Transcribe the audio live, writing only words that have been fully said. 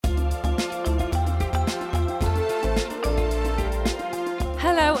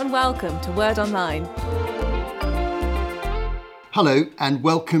and welcome to Word Online. Hello and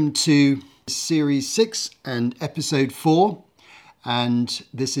welcome to Series 6 and Episode 4. And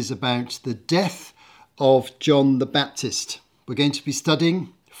this is about the death of John the Baptist. We're going to be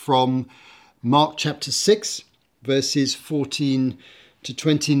studying from Mark chapter 6, verses 14 to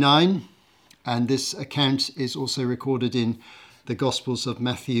 29. And this account is also recorded in the Gospels of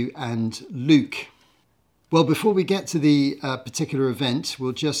Matthew and Luke. Well, before we get to the particular event,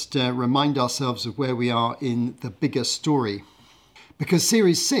 we'll just remind ourselves of where we are in the bigger story. Because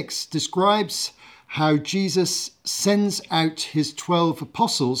Series 6 describes how Jesus sends out his 12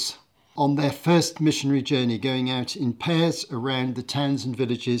 apostles on their first missionary journey, going out in pairs around the towns and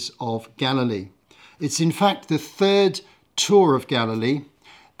villages of Galilee. It's in fact the third tour of Galilee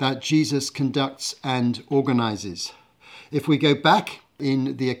that Jesus conducts and organises. If we go back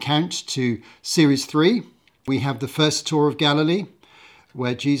in the account to Series 3, we have the first tour of Galilee,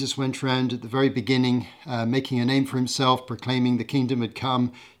 where Jesus went around at the very beginning, making a name for himself, proclaiming the kingdom had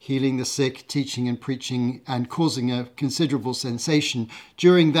come, healing the sick, teaching and preaching, and causing a considerable sensation.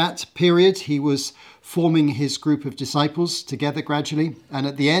 During that period, he was forming his group of disciples together gradually. And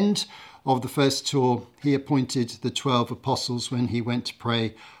at the end of the first tour, he appointed the 12 apostles when he went to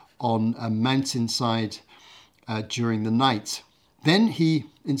pray on a mountainside during the night. Then he,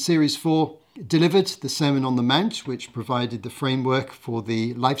 in Series 4, delivered the Sermon on the Mount, which provided the framework for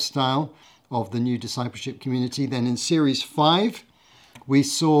the lifestyle of the new discipleship community. Then in Series 5, we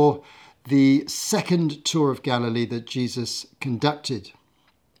saw the second tour of Galilee that Jesus conducted.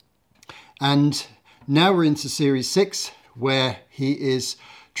 And now we're into Series 6, where he is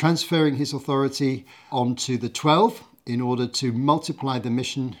transferring his authority onto the 12 in order to multiply the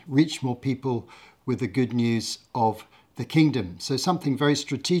mission, reach more people with the good news of the kingdom. So something very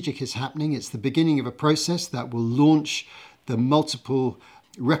strategic is happening. It's the beginning of a process that will launch the multiple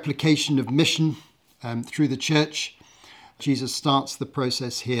replication of mission through the church. Jesus starts the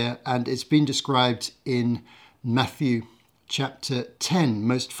process here, and it's been described in Matthew chapter 10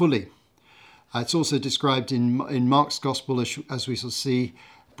 most fully. It's also described in Mark's Gospel, as we shall see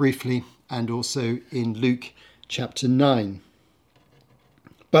briefly, and also in Luke chapter 9.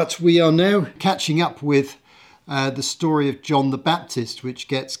 But we are now catching up with the story of John the Baptist, which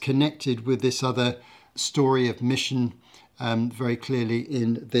gets connected with this other story of mission very clearly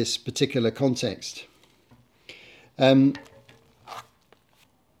in this particular context.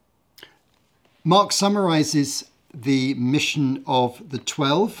 Mark summarizes the mission of the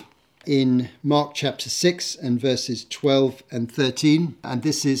 12 in Mark chapter 6 and verses 12 and 13. And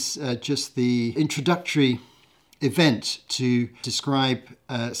this is just the introductory event to describe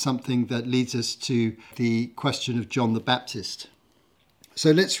something that leads us to the question of John the Baptist.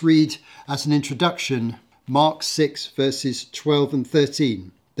 So let's read as an introduction Mark 6 verses 12 and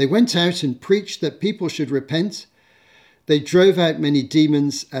 13. They went out and preached that people should repent. They drove out many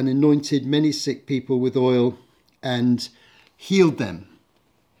demons and anointed many sick people with oil and healed them.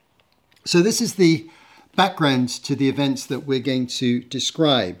 So this is the background to the events that we're going to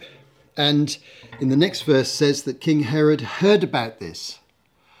describe. And in the next verse says that King Herod heard about this.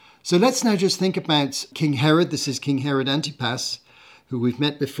 So let's now just think about King Herod. This is King Herod Antipas, who we've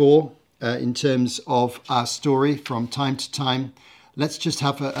met before in terms of our story from time to time. Let's just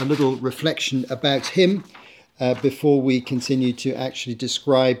have a little reflection about him before we continue to actually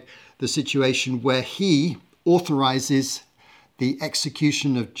describe the situation where he authorizes the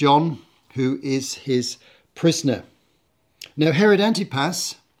execution of John, who is his prisoner. Now, Herod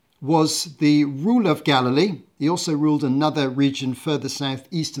Antipas was the ruler of Galilee. He also ruled another region further south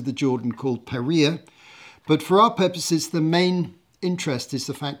east of the Jordan called Perea. But for our purposes, the main interest is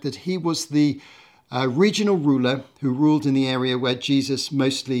the fact that he was the regional ruler who ruled in the area where Jesus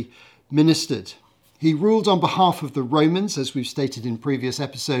mostly ministered. He ruled on behalf of the Romans, as we've stated in previous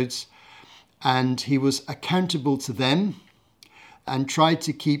episodes, and he was accountable to them and tried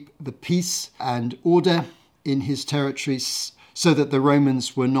to keep the peace and order in his territories so that the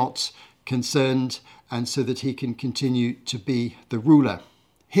Romans were not concerned and so that he can continue to be the ruler.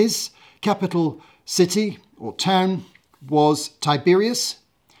 His capital city or town was Tiberias,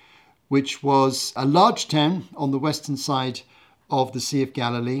 which was a large town on the western side of the Sea of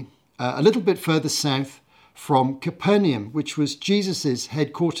Galilee, a little bit further south from Capernaum, which was Jesus's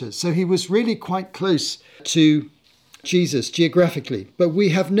headquarters. So he was really quite close to Jesus geographically. But we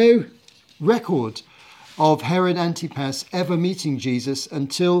have no record of Herod Antipas ever meeting Jesus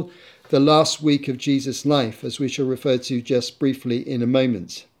until the last week of Jesus' life, as we shall refer to just briefly in a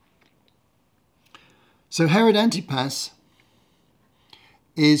moment. So Herod Antipas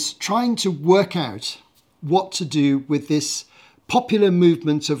is trying to work out what to do with this popular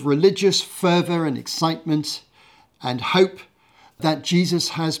movement of religious fervour and excitement and hope that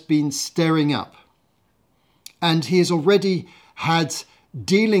Jesus has been stirring up. And he has already had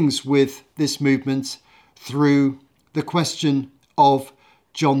dealings with this movement through the question of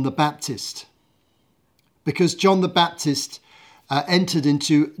John the Baptist. Because John the Baptist entered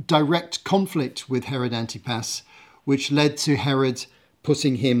into direct conflict with Herod Antipas, which led to Herod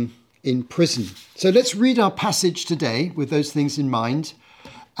putting him in prison. So let's read our passage today with those things in mind,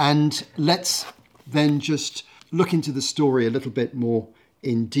 and let's then just look into the story a little bit more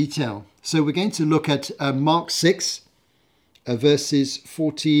in detail. So we're going to look at Mark 6, verses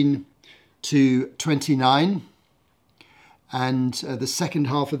 14 to 29. And the second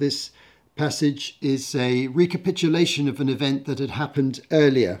half of this passage is a recapitulation of an event that had happened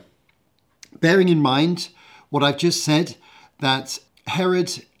earlier. Bearing in mind what I've just said, that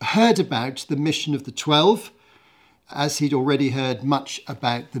Herod heard about the mission of the 12, as he'd already heard much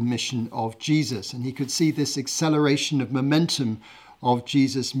about the mission of Jesus. And he could see this acceleration of momentum of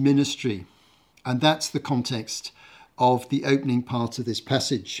Jesus' ministry. And that's the context of the opening part of this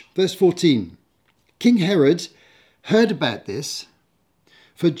passage. Verse 14, King Herod heard about this,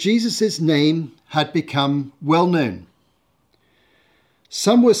 for Jesus' name had become well known.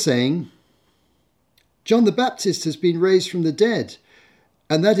 Some were saying, John the Baptist has been raised from the dead,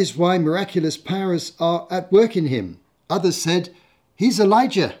 and that is why miraculous powers are at work in him. Others said, he's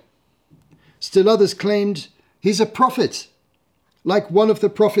Elijah. Still others claimed, he's a prophet, like one of the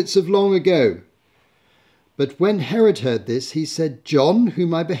prophets of long ago. But when Herod heard this, he said, John,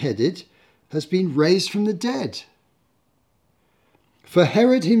 whom I beheaded, has been raised from the dead. For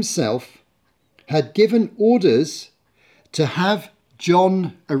Herod himself had given orders to have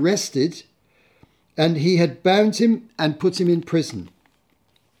John arrested, and he had bound him and put him in prison.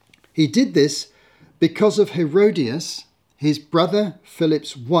 He did this because of Herodias, his brother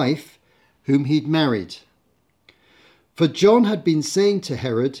Philip's wife, whom he'd married. For John had been saying to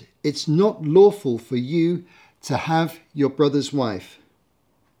Herod, it's not lawful for you to have your brother's wife.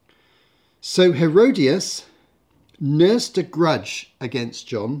 So Herodias nursed a grudge against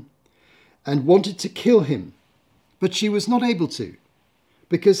John and wanted to kill him, but she was not able to,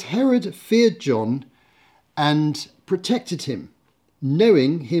 because Herod feared John and protected him,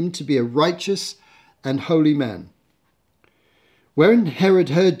 knowing him to be a righteous and holy man. When Herod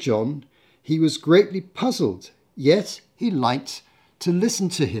heard John, he was greatly puzzled, yet he liked to listen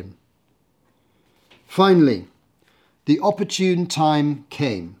to him. Finally, the opportune time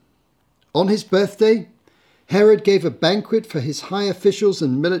came. On his birthday, Herod gave a banquet for his high officials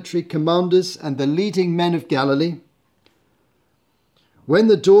and military commanders and the leading men of Galilee. When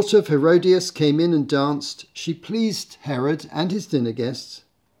the daughter of Herodias came in and danced, she pleased Herod and his dinner guests.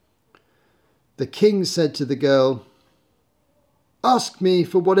 The king said to the girl, ask me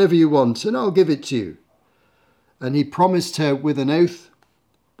for whatever you want, and I'll give it to you. And he promised her with an oath,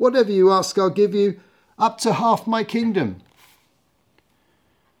 whatever you ask, I'll give you, up to half my kingdom.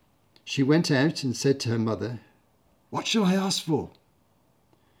 She went out and said to her mother, what shall I ask for?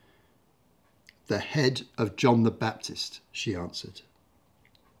 The head of John the Baptist, she answered.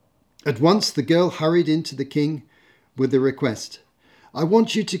 At once the girl hurried into the king with the request, I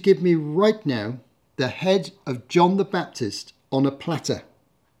want you to give me right now the head of John the Baptist on a platter.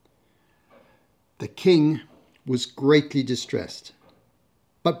 The king was greatly distressed,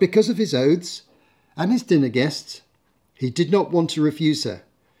 but because of his oaths and his dinner guests, he did not want to refuse her.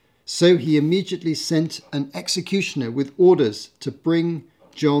 So he immediately sent an executioner with orders to bring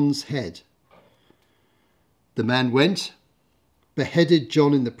John's head. The man went, beheaded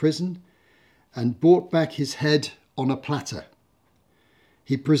John in the prison, and brought back his head on a platter.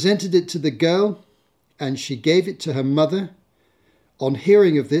 He presented it to the girl, and she gave it to her mother. On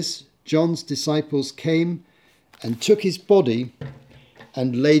hearing of this, John's disciples came and took his body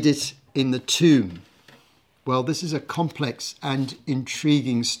and laid it in the tomb. Well, this is a complex and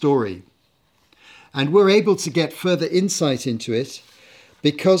intriguing story. And we're able to get further insight into it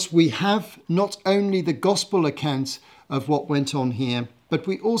because we have not only the gospel account of what went on here, but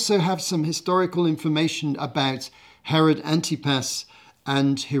we also have some historical information about Herod Antipas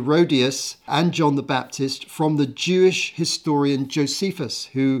and Herodias and John the Baptist from the Jewish historian Josephus,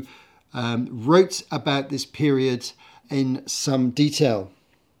 who wrote about this period in some detail.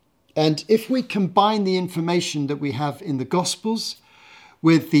 And if we combine the information that we have in the Gospels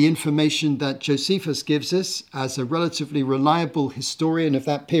with the information that Josephus gives us as a relatively reliable historian of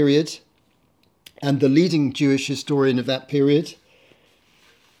that period and the leading Jewish historian of that period,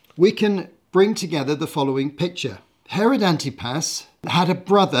 we can bring together the following picture. Herod Antipas had a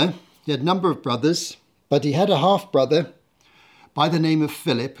brother, he had a number of brothers, but he had a half-brother by the name of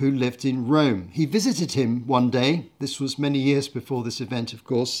Philip, who lived in Rome. He visited him one day. This was many years before this event, of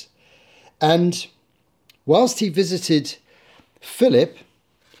course. And whilst he visited Philip,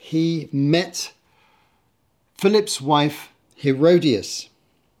 he met Philip's wife, Herodias,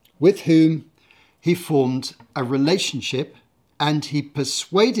 with whom he formed a relationship, and he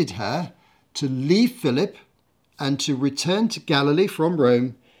persuaded her to leave Philip and to return to Galilee from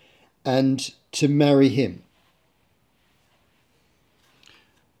Rome and to marry him.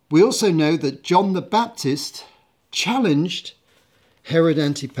 We also know that John the Baptist challenged Herod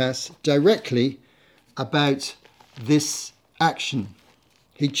Antipas directly about this action.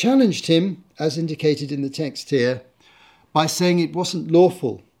 He challenged him, as indicated in the text here, by saying it wasn't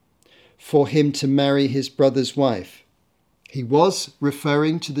lawful for him to marry his brother's wife. He was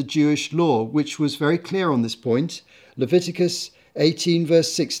referring to the Jewish law, which was very clear on this point. Leviticus 18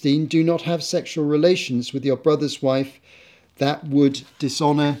 verse 16, do not have sexual relations with your brother's wife, that would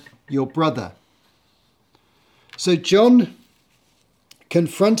dishonour your brother. So John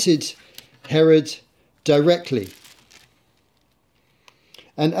confronted Herod directly.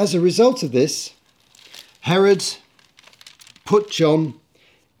 And as a result of this, Herod put John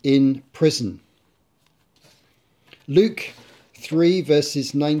in prison. Luke 3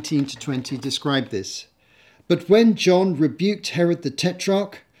 verses 19 to 20 describe this. But when John rebuked Herod the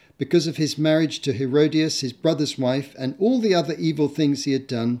Tetrarch because of his marriage to Herodias, his brother's wife, and all the other evil things he had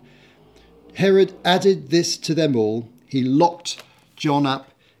done, Herod added this to them all. He locked John up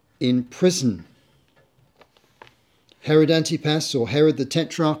in prison. Herod Antipas, or Herod the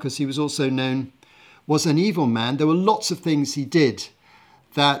Tetrarch, as he was also known, was an evil man. There were lots of things he did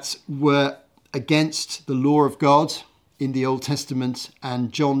that were against the law of God in the Old Testament,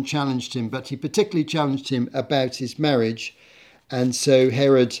 and John challenged him, but he particularly challenged him about his marriage, and so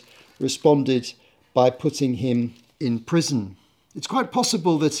Herod responded by putting him in prison. It's quite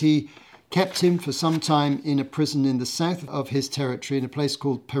possible that he kept him for some time in a prison in the south of his territory, in a place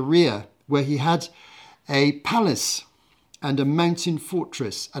called Perea, where he had a palace and a mountain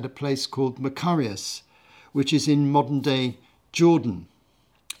fortress at a place called Macarius, which is in modern-day Jordan.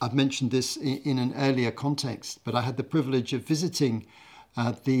 I've mentioned this in an earlier context, but I had the privilege of visiting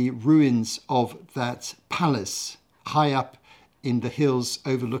the ruins of that palace high up in the hills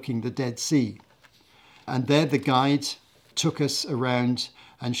overlooking the Dead Sea. And there the guide took us around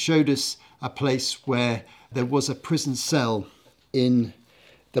and showed us a place where there was a prison cell in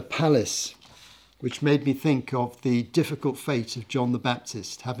the palace, which made me think of the difficult fate of John the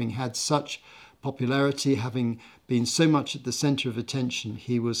Baptist. Having had such popularity, having been so much at the centre of attention,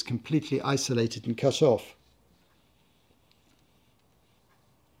 he was completely isolated and cut off.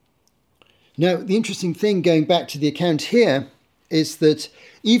 Now, the interesting thing, going back to the account here, is that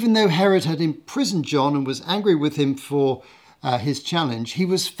even though Herod had imprisoned John and was angry with him for his challenge, he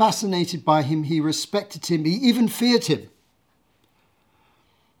was fascinated by him, he respected him, he even feared him.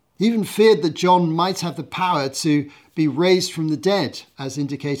 He even feared that John might have the power to be raised from the dead, as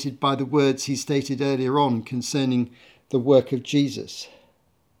indicated by the words he stated earlier on concerning the work of Jesus.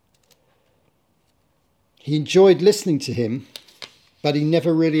 He enjoyed listening to him, but he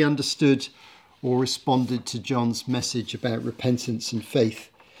never really understood or responded to John's message about repentance and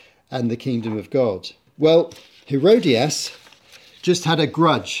faith and the kingdom of God. Well, Herodias just had a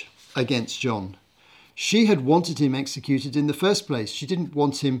grudge against John. She had wanted him executed in the first place. She didn't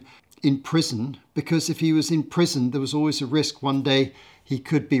want him in prison, because if he was in prison, there was always a risk one day he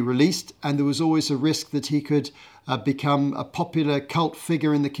could be released, and there was always a risk that he could become a popular cult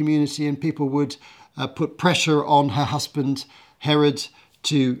figure in the community, and people would put pressure on her husband, Herod,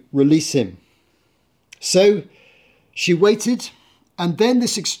 to release him. So she waited, and then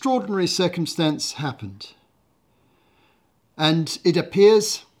this extraordinary circumstance happened. And it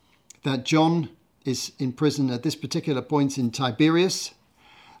appears that John is in prison at this particular point in Tiberias,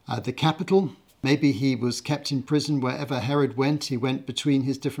 the capital. Maybe he was kept in prison wherever Herod went. He went between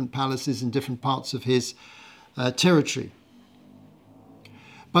his different palaces in different parts of his territory.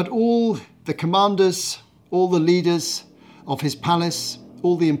 But all the commanders, all the leaders of his palace,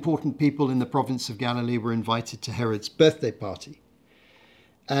 all the important people in the province of Galilee were invited to Herod's birthday party.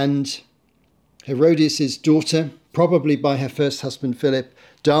 And Herodias' daughter, probably by her first husband Philip,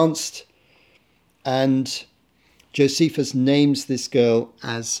 danced, and Josephus names this girl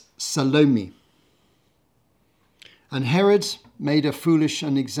as Salome. And Herod made a foolish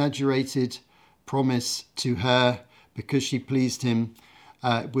and exaggerated promise to her, because she pleased him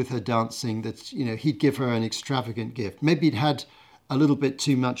with her dancing, that he'd give her an extravagant gift. Maybe he'd had a little bit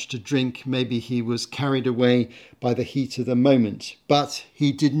too much to drink. Maybe he was carried away by the heat of the moment. But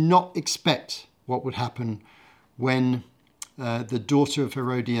he did not expect what would happen when the daughter of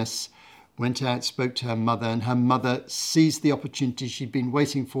Herodias, went out, spoke to her mother, and her mother seized the opportunity she'd been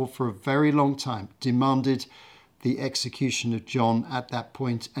waiting for a very long time, demanded the execution of John at that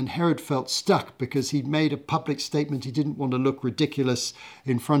point. And Herod felt stuck because he'd made a public statement. He didn't want to look ridiculous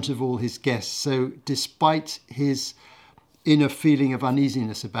in front of all his guests. So despite his inner feeling of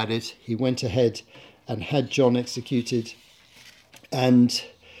uneasiness about it, he went ahead and had John executed. And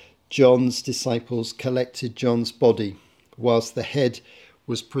John's disciples collected John's body whilst the head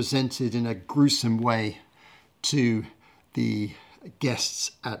was presented in a gruesome way to the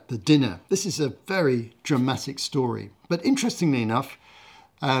guests at the dinner. This is a very dramatic story, but interestingly enough,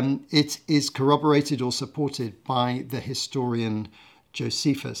 it is corroborated or supported by the historian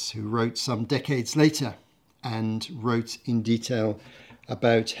Josephus, who wrote some decades later and wrote in detail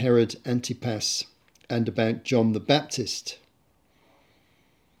about Herod Antipas and about John the Baptist.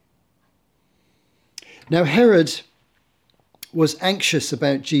 Now, Herod was anxious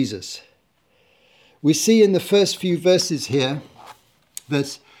about Jesus. We see in the first few verses here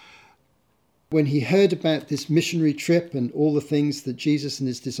that when he heard about this missionary trip and all the things that Jesus and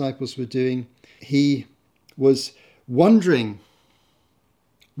his disciples were doing, he was wondering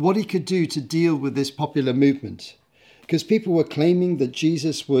what he could do to deal with this popular movement. Because people were claiming that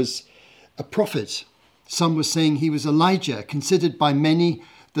Jesus was a prophet. Some were saying he was Elijah, considered by many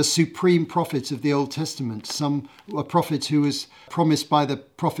the supreme prophet of the Old Testament. A prophet who was promised by the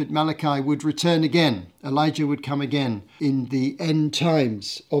prophet Malachi would return again. Elijah would come again in the end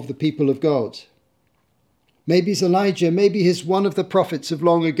times of the people of God. Maybe it's Elijah, maybe he's one of the prophets of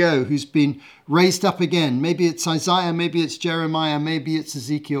long ago who's been raised up again. Maybe it's Isaiah, maybe it's Jeremiah, maybe it's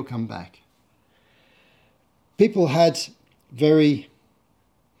Ezekiel come back. People had very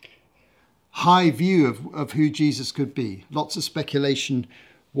high view of who Jesus could be. Lots of speculation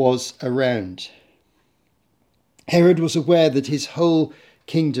was around. Herod was aware that his whole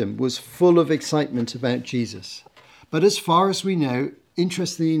kingdom was full of excitement about Jesus. But as far as we know,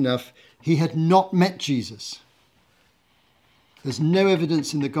 interestingly enough, he had not met Jesus. There's no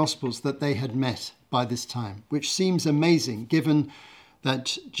evidence in the Gospels that they had met by this time, which seems amazing given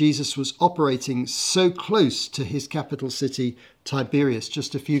that Jesus was operating so close to his capital city, Tiberias,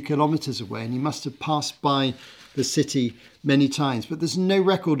 just a few kilometers away, and he must have passed by the city many times. But there's no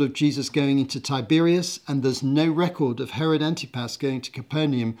record of Jesus going into Tiberias, and there's no record of Herod Antipas going to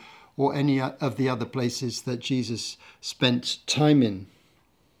Capernaum or any of the other places that Jesus spent time in.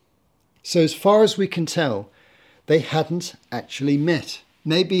 So as far as we can tell, they hadn't actually met.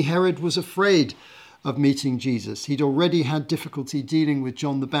 Maybe Herod was afraid of meeting Jesus. He'd already had difficulty dealing with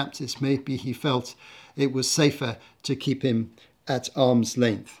John the Baptist. Maybe he felt it was safer to keep him at arm's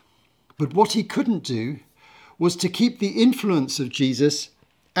length. But what he couldn't do was to keep the influence of Jesus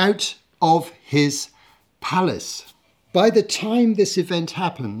out of his palace. By the time this event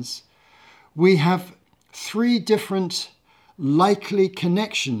happens, we have three different likely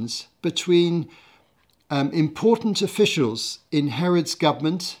connections between important officials in Herod's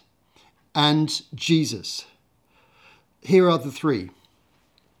government and Jesus. Here are the three.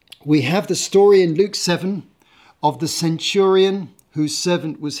 We have the story in Luke 7 of the centurion whose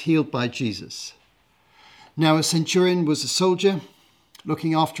servant was healed by Jesus. Now, a centurion was a soldier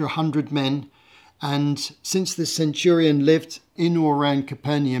looking after 100 men, and since this centurion lived in or around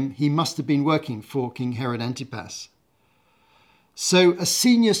Capernaum, he must have been working for King Herod Antipas. So a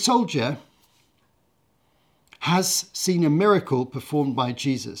senior soldier has seen a miracle performed by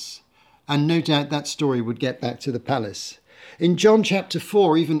Jesus, and no doubt that story would get back to the palace. In John chapter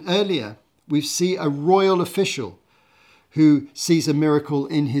 4, even earlier, we see a royal official who sees a miracle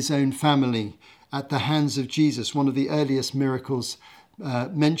in his own family at the hands of Jesus, one of the earliest miracles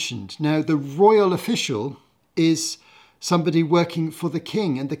mentioned. Now, the royal official is somebody working for the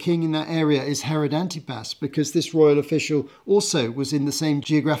king, and the king in that area is Herod Antipas, because this royal official also was in the same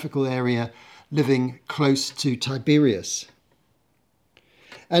geographical area, living close to Tiberias.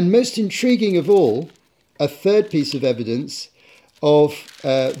 And most intriguing of all, a third piece of evidence of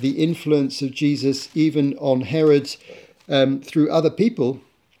the influence of Jesus even on Herod through other people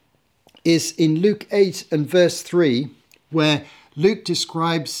is in Luke 8 and verse 3, where Luke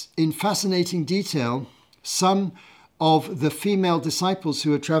describes in fascinating detail some of the female disciples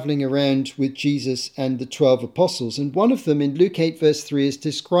who are traveling around with Jesus and the 12 apostles. And one of them in Luke 8 verse 3 is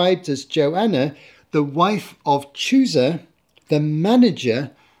described as Joanna, the wife of Chusa, the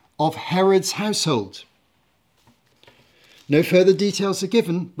manager of Herod's household. No further details are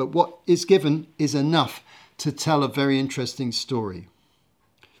given, but what is given is enough to tell a very interesting story.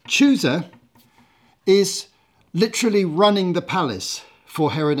 Chusa is literally running the palace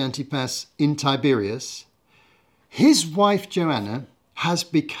for Herod Antipas in Tiberias. his wife Joanna has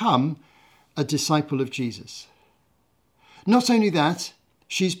become a disciple of Jesus. Not only that,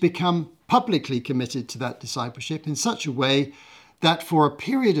 she's become publicly committed to that discipleship in such a way that for a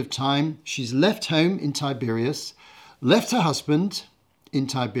period of time she's left home in Tiberias, left her husband in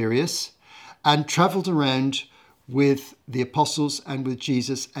Tiberias, and travelled around with the apostles and with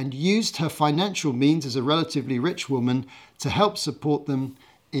Jesus, and used her financial means as a relatively rich woman to help support them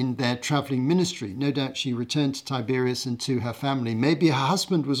in their travelling ministry. No doubt she returned to Tiberias and to her family. Maybe her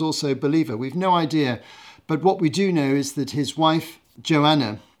husband was also a believer. We've no idea. But what we do know is that his wife,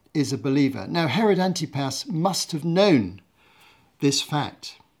 Joanna, is a believer. Now, Herod Antipas must have known this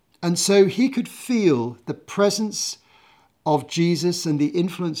fact. And so he could feel the presence of Jesus and the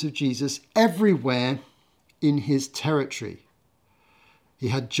influence of Jesus everywhere in his territory. He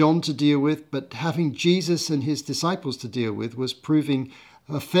had John to deal with, but having Jesus and his disciples to deal with was proving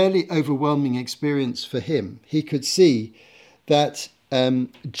a fairly overwhelming experience for him. He could see that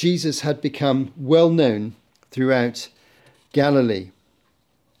Jesus had become well known throughout Galilee.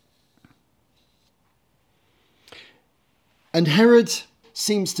 And Herod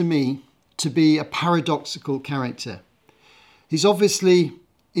seems to me to be a paradoxical character. He's obviously,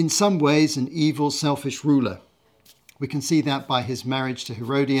 in some ways, an evil, selfish ruler. We can see that by his marriage to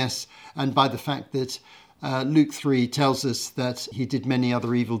Herodias and by the fact that Luke 3 tells us that he did many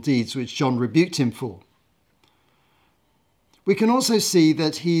other evil deeds, which John rebuked him for. We can also see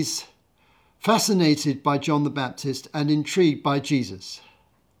that he's fascinated by John the Baptist and intrigued by Jesus.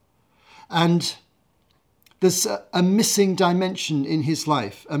 And there's a missing dimension in his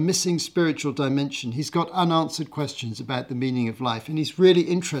life, a missing spiritual dimension. He's got unanswered questions about the meaning of life, and he's really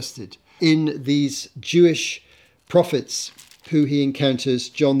interested in these Jewish prophets who he encounters,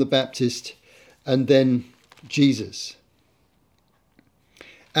 John the Baptist and then Jesus.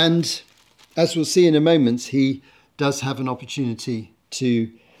 And as we'll see in a moment, he does have an opportunity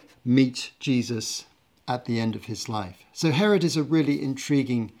to meet Jesus at the end of his life. So Herod is a really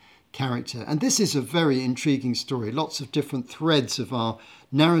intriguing character. And this is a very intriguing story. Lots of different threads of our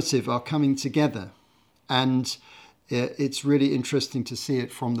narrative are coming together. And it's really interesting to see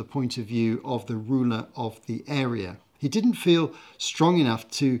it from the point of view of the ruler of the area. He didn't feel strong enough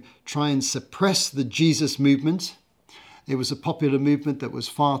to try and suppress the Jesus movement. It was a popular movement that was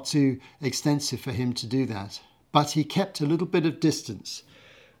far too extensive for him to do that. But he kept a little bit of distance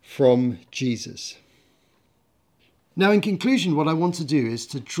from Jesus. Now, in conclusion, what I want to do is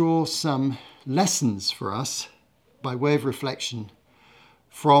to draw some lessons for us by way of reflection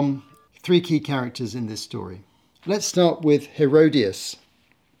from three key characters in this story. Let's start with Herodias.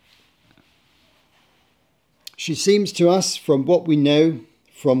 She seems to us, from what we know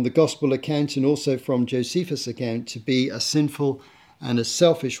from the Gospel account and also from Josephus' account, to be a sinful and a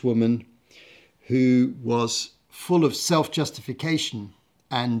selfish woman who was full of self-justification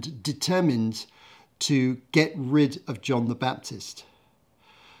and determined to get rid of John the Baptist.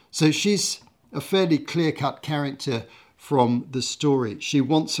 So she's a fairly clear-cut character from the story. She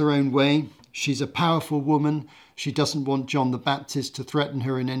wants her own way. She's a powerful woman. She doesn't want John the Baptist to threaten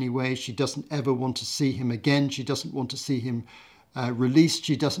her in any way. She doesn't ever want to see him again. She doesn't want to see him released.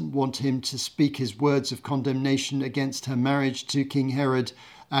 She doesn't want him to speak his words of condemnation against her marriage to King Herod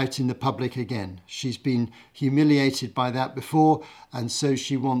out in the public again. She's been humiliated by that before, and so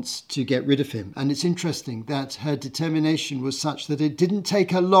she wants to get rid of him. And it's interesting that her determination was such that it didn't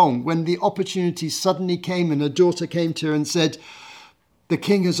take her long when the opportunity suddenly came and her daughter came to her and said, "The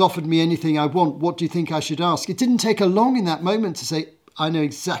king has offered me anything I want. What do you think I should ask?" It didn't take her long in that moment to say, "I know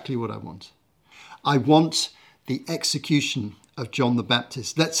exactly what I want. I want the execution of John the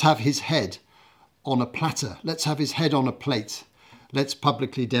Baptist. Let's have his head on a platter. Let's have his head on a plate. Let's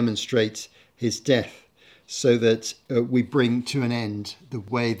publicly demonstrate his death so that we bring to an end the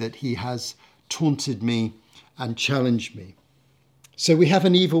way that he has taunted me and challenged me." So we have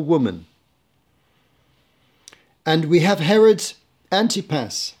an evil woman. And we have Herod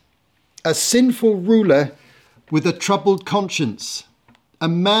Antipas, a sinful ruler with a troubled conscience, a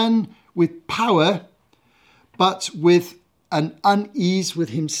man with power, but with an unease with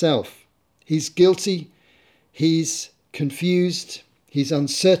himself. He's guilty, he's confused, he's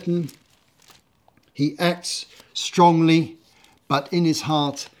uncertain, he acts strongly, but in his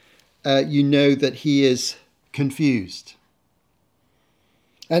heart, you know that he is confused.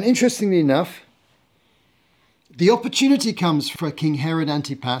 And interestingly enough, the opportunity comes for King Herod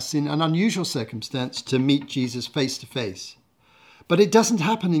Antipas in an unusual circumstance to meet Jesus face to face. But it doesn't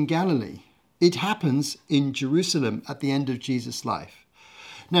happen in Galilee. It happens in Jerusalem at the end of Jesus' life.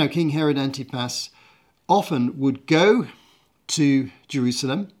 Now, King Herod Antipas often would go to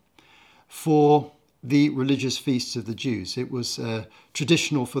Jerusalem for the religious feasts of the Jews. It was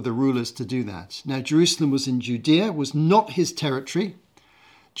traditional for the rulers to do that. Now, Jerusalem was in Judea, was not his territory.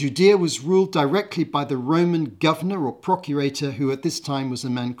 Judea was ruled directly by the Roman governor or procurator, who at this time was a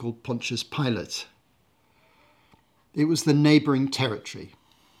man called Pontius Pilate. It was the neighbouring territory.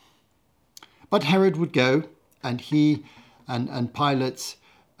 But Herod would go, and he and Pilate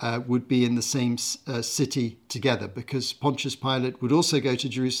would be in the same city together, because Pontius Pilate would also go to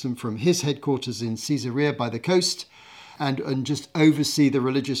Jerusalem from his headquarters in Caesarea by the coast and just oversee the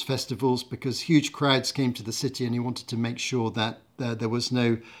religious festivals, because huge crowds came to the city and he wanted to make sure that there was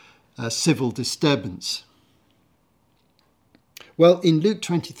no civil disturbance. Well, in Luke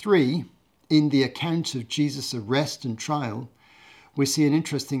 23, in the account of Jesus' arrest and trial, we see an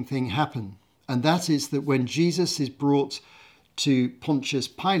interesting thing happen. And that is that when Jesus is brought to Pontius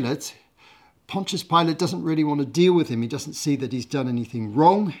Pilate doesn't really want to deal with him. He doesn't see that he's done anything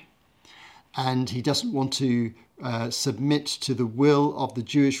wrong, and he doesn't want to submit to the will of the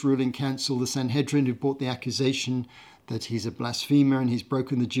Jewish ruling council, the Sanhedrin, who brought the accusation that he's a blasphemer and he's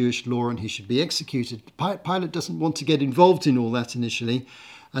broken the Jewish law and he should be executed. Pilate doesn't want to get involved in all that initially.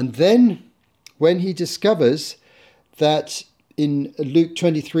 And then when he discovers that in Luke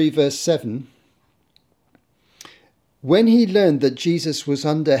 23 verse 7, when he learned that Jesus was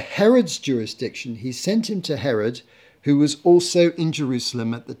under Herod's jurisdiction, he sent him to Herod, who was also in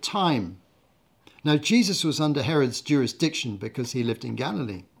Jerusalem at the time. Now, Jesus was under Herod's jurisdiction because he lived in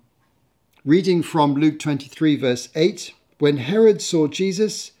Galilee. Reading from Luke 23 verse 8, when Herod saw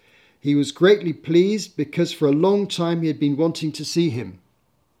Jesus, he was greatly pleased because for a long time he had been wanting to see him.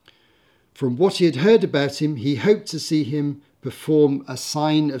 From what he had heard about him, he hoped to see him perform a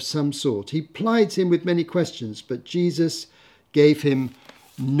sign of some sort. He plied him with many questions, but Jesus gave him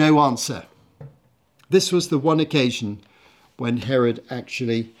no answer. This was the one occasion when Herod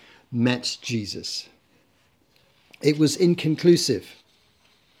actually met Jesus. It was inconclusive.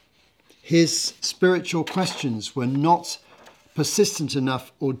 His spiritual questions were not persistent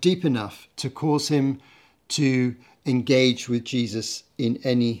enough or deep enough to cause him to engage with Jesus in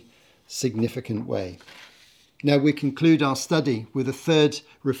any significant way. Now we conclude our study with a third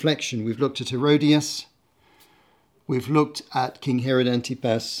reflection. We've looked at Herodias, we've looked at King Herod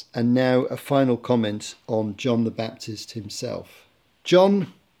Antipas, and now a final comment on John the Baptist himself.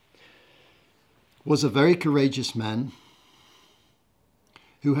 John was a very courageous man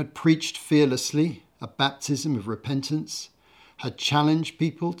who had preached fearlessly a baptism of repentance, had challenged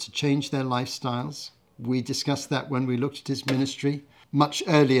people to change their lifestyles. We discussed that when we looked at his ministry much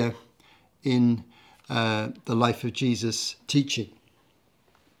earlier in the life of Jesus teaching.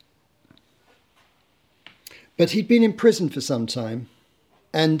 But he'd been in prison for some time,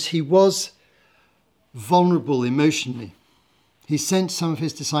 and he was vulnerable emotionally. He sent some of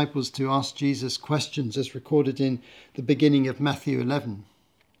his disciples to ask Jesus questions, as recorded in the beginning of Matthew 11,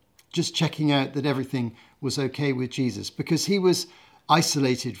 just checking out that everything was okay with Jesus, because he was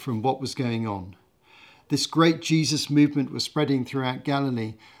isolated from what was going on. This great Jesus movement was spreading throughout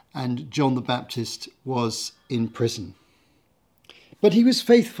Galilee, and John the Baptist was in prison. But he was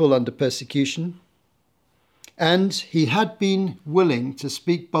faithful under persecution, and he had been willing to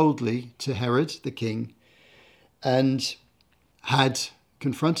speak boldly to Herod the king, and had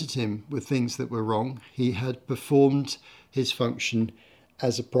confronted him with things that were wrong. He had performed his function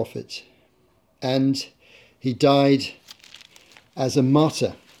as a prophet, and he died as a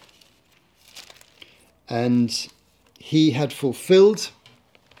martyr. And he had fulfilled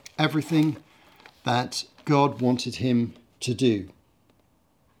everything that God wanted him to do.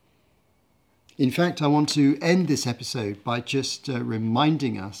 In fact, I want to end this episode by just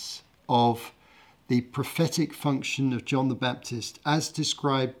reminding us of the prophetic function of John the Baptist as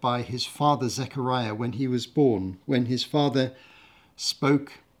described by his father Zechariah when he was born, when his father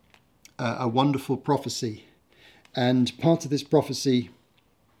spoke a wonderful prophecy. And part of this prophecy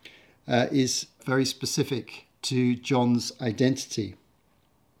is very specific to John's identity.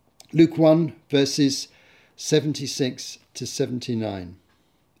 Luke 1, verses 76 to 79.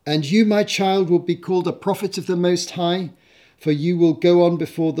 And you, my child, will be called a prophet of the Most High, for you will go on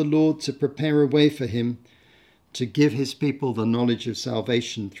before the Lord to prepare a way for him, to give his people the knowledge of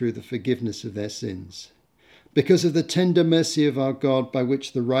salvation through the forgiveness of their sins. Because of the tender mercy of our God, by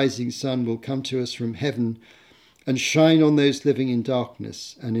which the rising sun will come to us from heaven and shine on those living in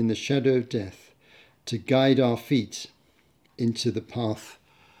darkness and in the shadow of death, to guide our feet into the path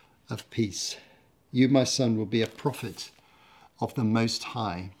of peace. You, my son, will be a prophet of the Most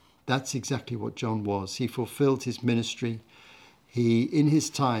High. That's exactly what John was. He fulfilled his ministry. He, in his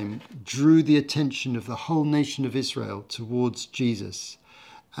time, drew the attention of the whole nation of Israel towards Jesus.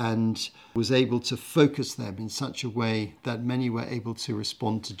 and was able to focus them in such a way that many were able to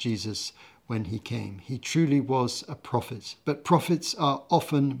respond to Jesus when he came. He truly was a prophet. But prophets are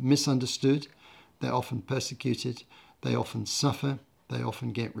often misunderstood. They're often persecuted. They often suffer. They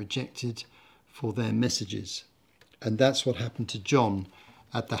often get rejected for their messages. And that's what happened to John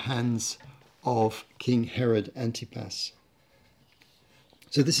at the hands of King Herod Antipas.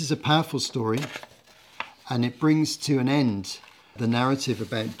 So this is a powerful story, and it brings to an end the narrative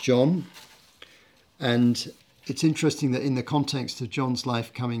about John. And it's interesting that in the context of John's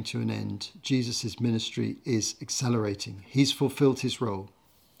life coming to an end, Jesus' ministry is accelerating. He's fulfilled his role.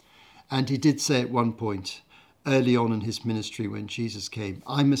 And he did say at one point, early on in his ministry when Jesus came,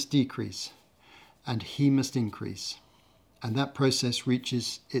 I must decrease and he must increase. And that process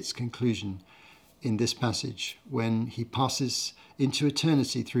reaches its conclusion in this passage when he passes into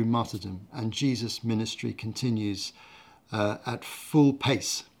eternity through martyrdom, and Jesus' ministry continues at full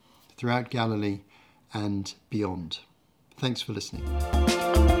pace throughout Galilee and beyond. Thanks for listening.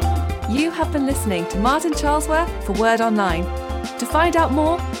 You have been listening to Martin Charlesworth for Word Online. To find out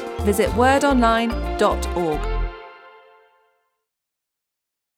more, visit wordonline.org.